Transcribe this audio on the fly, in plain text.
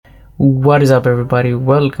What is up, everybody?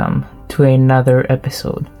 Welcome to another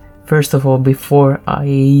episode. First of all, before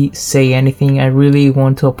I say anything, I really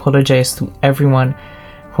want to apologize to everyone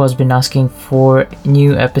who has been asking for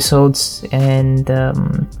new episodes, and I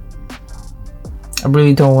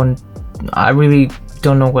really don't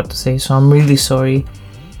know what to say, so I'm really sorry.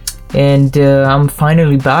 And I'm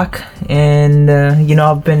finally back, and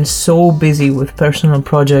I've been so busy with personal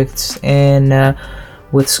projects and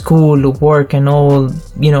with school, work, and all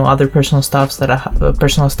other personal stuff that I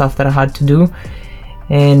had to do.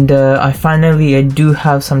 And I do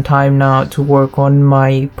have some time now to work on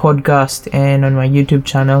my podcast and on my YouTube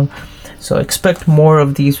channel. So expect more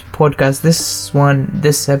of these podcasts.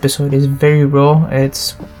 This episode is very raw.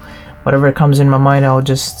 It's whatever comes in my mind, I'll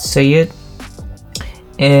just say it.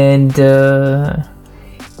 And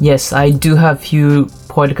yes, I do have few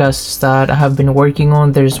podcasts that I have been working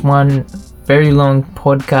on. There's one very long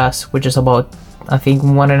podcast which is about, I think,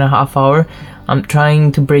 1.5 hours. I'm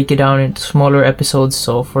trying to break it down into smaller episodes,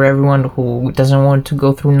 so for everyone who doesn't want to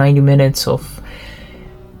go through 90 minutes of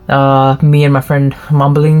me and my friend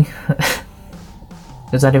mumbling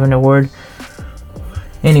is that even a word?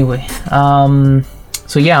 Anyway,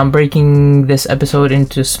 so yeah, I'm breaking this episode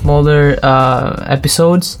into smaller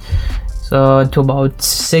episodes, so to about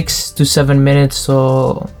 6 to 7 minutes.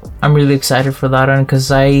 So I'm really excited for that one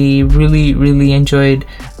because I really enjoyed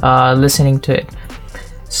listening to it.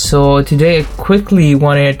 So today I quickly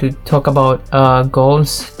wanted to talk about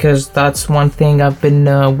goals, because that's one thing I've been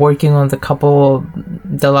working on the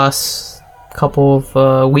last couple of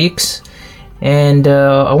weeks. And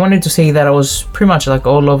I wanted to say that I was pretty much like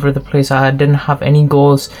all over the place. I didn't have any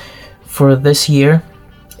goals for this year,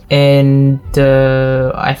 and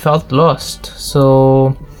I felt lost.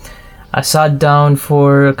 So I sat down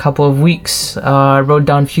for a couple of weeks, wrote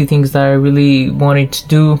down a few things that I really wanted to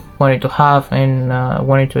do, wanted to have, and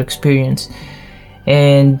wanted to experience.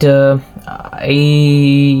 And every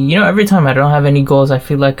time I don't have any goals, I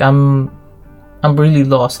feel like I'm really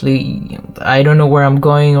lost. I don't know where I'm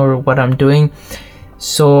going or what I'm doing.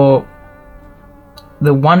 So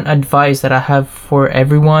the one advice that I have for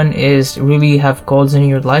everyone is really have goals in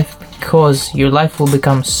your life, because your life will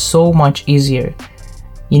become so much easier.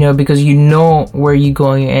 Because you know where you're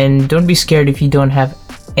going, and don't be scared if you don't have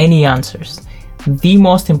any answers. The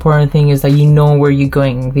most important thing is that you know where you're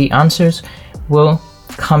going. The answers will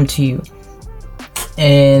come to you.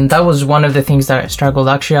 And that was one of the things that I struggled.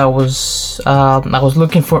 Actually, I was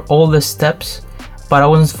looking for all the steps, but I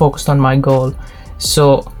wasn't focused on my goal.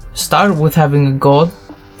 So start with having a goal,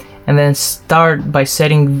 and then start by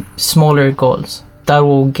setting smaller goals that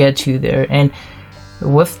will get you there. And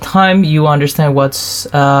with time, you understand what is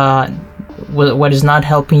not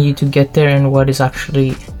helping you to get there and what is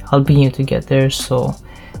actually helping you to get there. So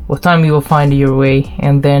with time, you will find your way,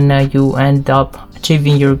 and then you end up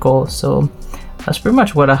achieving your goal. So that's pretty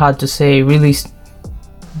much what I had to say. Really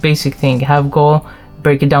basic thing: have goal,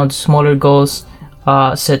 break it down to smaller goals,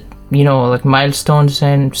 set like milestones,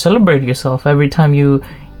 and celebrate yourself every time you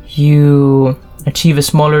achieve a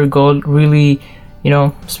smaller goal. Really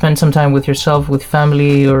spend some time with yourself, with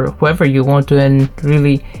family, or whoever you want to, and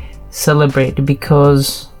really celebrate,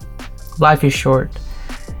 because life is short.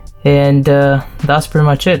 And that's pretty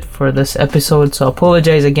much it for this episode. So I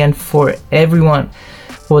apologize again for everyone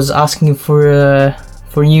who was asking for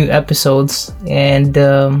new episodes, and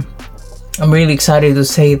I'm really excited to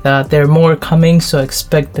say that there are more coming, so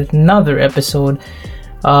expect another episode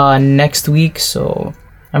next week. So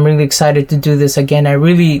I'm really excited to do this again. I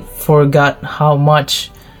really forgot how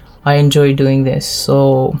much I enjoy doing this.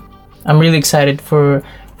 So I'm really excited for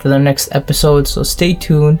the next episode. So stay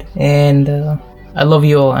tuned, and I love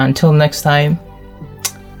you all. Until next time,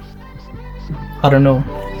 I don't know,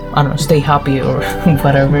 stay happy or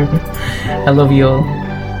whatever. I love you all.